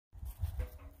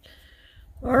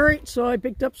All right, so I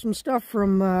picked up some stuff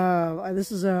from,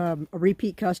 this is a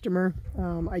repeat customer.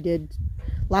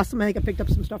 Last time I think I picked up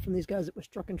some stuff from these guys. It was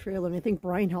Truck and Trailer, and I think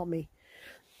Brian helped me.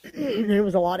 And it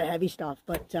was a lot of heavy stuff,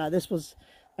 but this was,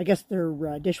 I guess, their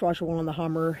dishwasher one on the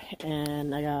Hummer,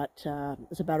 and I got,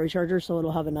 it's a battery charger, so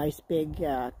it'll have a nice big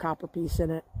copper piece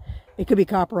in it. It could be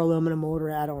copper, aluminum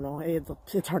motor, I don't know.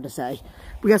 It's hard to say.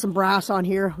 We got some brass on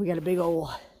here. We got a big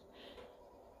old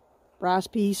brass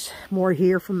piece, more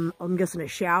here from, I'm guessing, a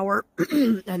shower.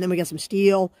 And then we got some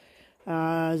steel.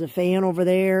 There's a fan over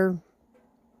there.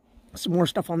 Some more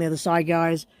stuff on the other side,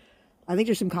 guys. I think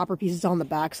there's some copper pieces on the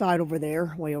back side over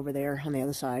there, way over there on the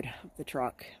other side of the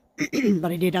truck.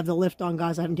 But I did have the lift on,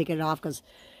 guys. I haven't taken it off because,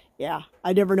 yeah,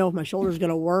 I never know if my shoulder's going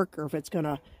to work or if it's going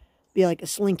to be like a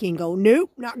slinky and go,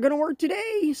 nope, not going to work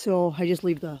today. So I just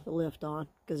leave the lift on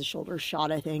because the shoulder's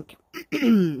shot, I think.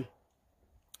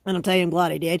 And I'll tell you, I'm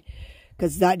glad I did,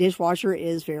 because that dishwasher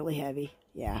is fairly heavy.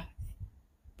 Yeah,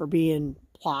 for being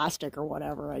plastic or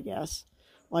whatever, I guess.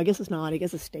 Well, I guess it's not. I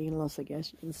guess it's stainless, I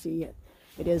guess. You can see it.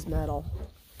 It is metal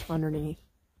underneath.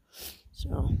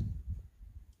 So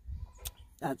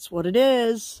that's what it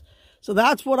is. So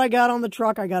that's what I got on the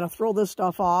truck. I got to throw this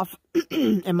stuff off.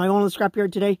 Am I going to the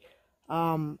scrapyard today?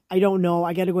 I don't know.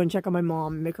 I got to go and check on my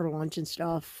mom, make her lunch and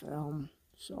stuff.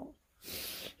 So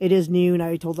it is noon.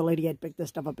 I told the lady I'd pick this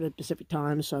stuff up at Pacific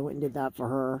time, so I went and did that for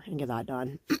her and get that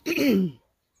done.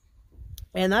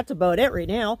 And that's about it right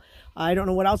now. I don't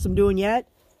know what else I'm doing yet.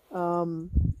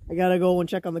 I gotta go and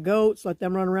check on the goats, let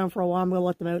them run around for a while. I'm gonna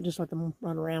let them out, just let them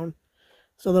run around.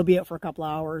 So they'll be out for a couple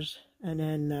hours, and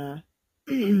then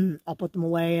I'll put them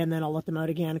away, and then I'll let them out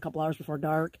again a couple hours before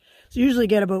dark. So usually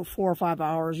get about 4 or 5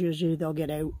 hours. Usually they'll get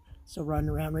out. So running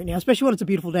around right now, especially when it's a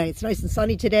beautiful day. It's nice and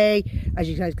sunny today, as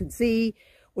you guys can see,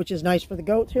 which is nice for the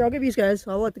goats. Here, I'll give these guys,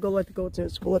 I'll let the goats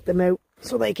out. So we'll let them out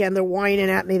so they can. They're whining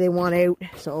at me, they want out.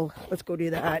 So let's go do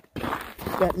that.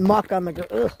 Got muck on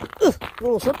the, a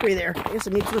little slippery there. I guess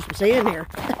it needs some sand here.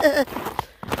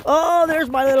 Oh, there's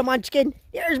my little munchkin.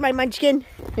 There's my munchkin.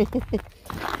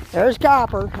 There's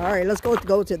Copper. All right, let's go with the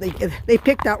goats. They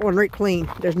picked that one right clean.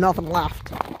 There's nothing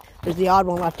left. There's the odd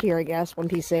one left here, I guess. One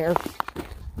piece there.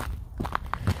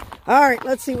 All right,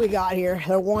 let's see what we got here.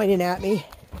 They're whining at me.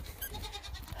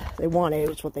 They want out.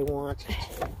 It's what they want.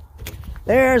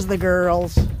 There's the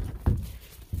girls.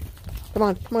 Come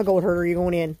on, goat herder. You're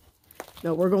going in.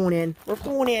 No, we're going in. We're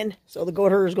going in. So the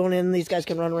goat herder's going in, and these guys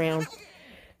can run around.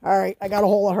 All right, I got a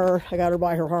hold of her. I got her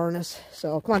by her harness.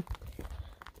 So come on.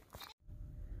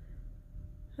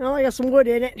 Well, I got some wood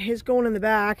in it. It's going in the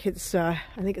back. It's, I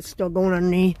think it's still going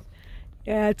underneath.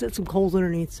 Yeah, it's got some coals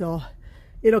underneath, so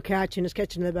it'll catch, and it's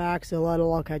catching in the back, so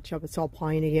it'll all catch up. It's all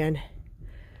pine again.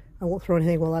 I won't throw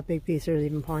anything well that big piece. There's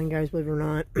even pine, guys, believe it or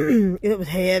not. It was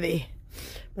heavy,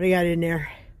 but I got it in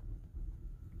there.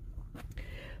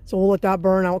 So we'll let that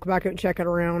burn. I'll come back out and check it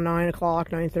around 9 o'clock,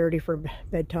 9:30 for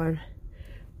bedtime.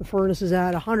 The furnace is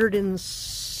at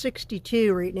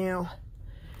 162 right now.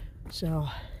 So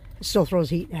it still throws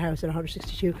heat in the house at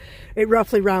 162. It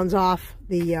roughly rounds off.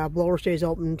 The blower stays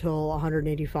open until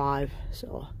 185.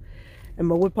 So, and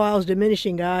my wood pile is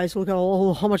diminishing, guys. Look at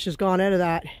how much has gone out of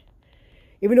that.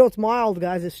 Even though it's mild,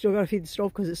 guys, it's still got to feed the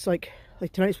stove because it's like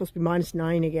tonight's supposed to be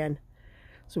 -9 again.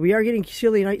 So we are getting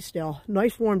chilly nights still.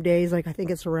 Nice warm days, like I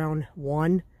think it's around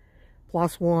 1,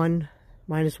 +1,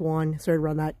 -1. Started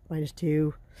around that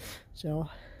 -2. So,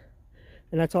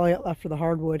 and that's all I got left for the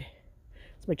hardwood.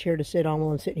 It's my chair to sit on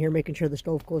while I'm sitting here making sure the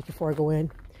stove goes before I go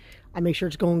in. I make sure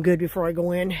it's going good before I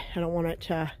go in. I don't want it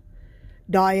to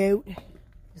die out.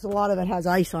 Because a lot of it has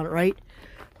ice on it, right?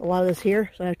 A lot of this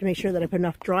here. So I have to make sure that I put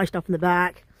enough dry stuff in the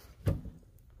back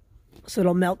so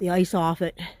it'll melt the ice off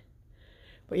it.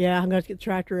 But yeah, I'm going to get the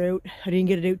tractor out. I didn't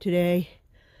get it out today.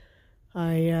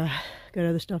 I got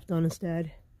other stuff done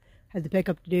instead. Had the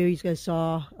pickup to do, you guys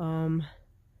saw.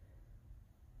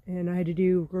 And I had to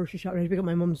do grocery shopping. I had to pick up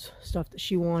my mom's stuff that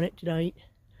she wanted tonight.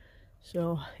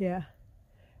 So, yeah.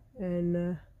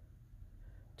 And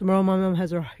tomorrow my mom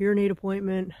has her hearing aid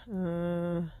appointment.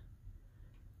 I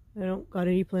don't got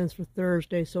any plans for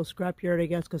Thursday, so scrapyard, I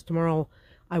guess, because tomorrow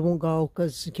I won't go,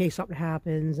 because in case something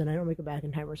happens and I don't make it back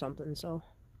in time or something, so.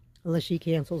 Unless she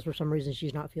cancels for some reason,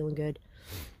 she's not feeling good.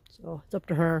 So, it's up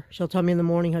to her. She'll tell me in the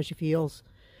morning how she feels.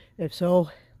 If so,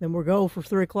 then we'll go for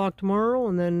 3 o'clock tomorrow,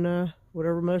 and then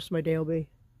whatever most of my day will be.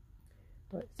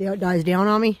 But see how it dies down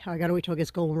on me? I gotta wait till it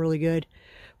gets going really good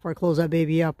before I close that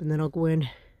baby up, and then I'll go in.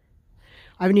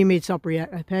 I haven't even made supper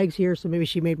yet. Peg's here, so maybe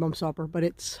she made Mom supper, but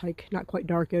it's like not quite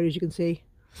dark out, as you can see.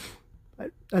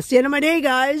 But that's the end of my day,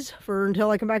 guys,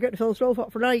 until I come back out to fill the stove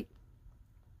up for night.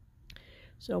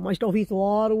 So my stove eats a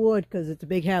lot of wood because it's a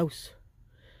big house.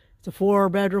 It's a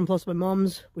 4-bedroom plus my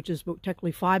mom's, which is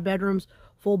technically 5 bedrooms,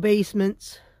 full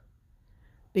basements,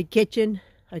 big kitchen.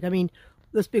 Like, I mean,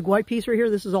 this big white piece right here,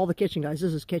 this is all the kitchen, guys.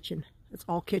 This is kitchen. It's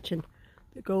all kitchen.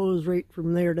 It goes right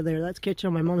from there to there. That's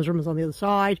kitchen. My mom's room is on the other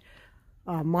side.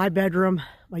 My bedroom,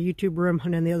 my YouTube room,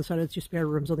 and then the other side, it's just spare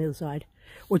rooms on the other side.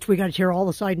 Which we got to tear all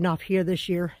the siding off here this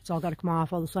year. It's all got to come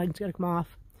off. All the siding's got to come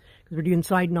off. Because we're doing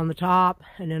siding on the top.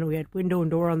 And then we had window and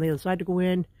door on the other side to go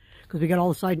in. Because we got all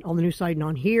the siding, all the new siding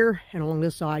on here and along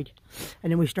this side.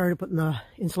 And then we started putting the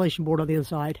insulation board on the other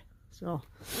side. So,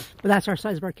 but that's our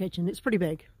size of our kitchen. It's pretty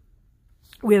big.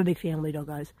 We have a big family though,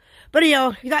 guys. But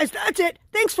anyhow, you guys, that's it.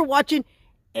 Thanks for watching.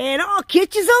 And I'll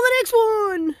catch you on the next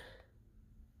one.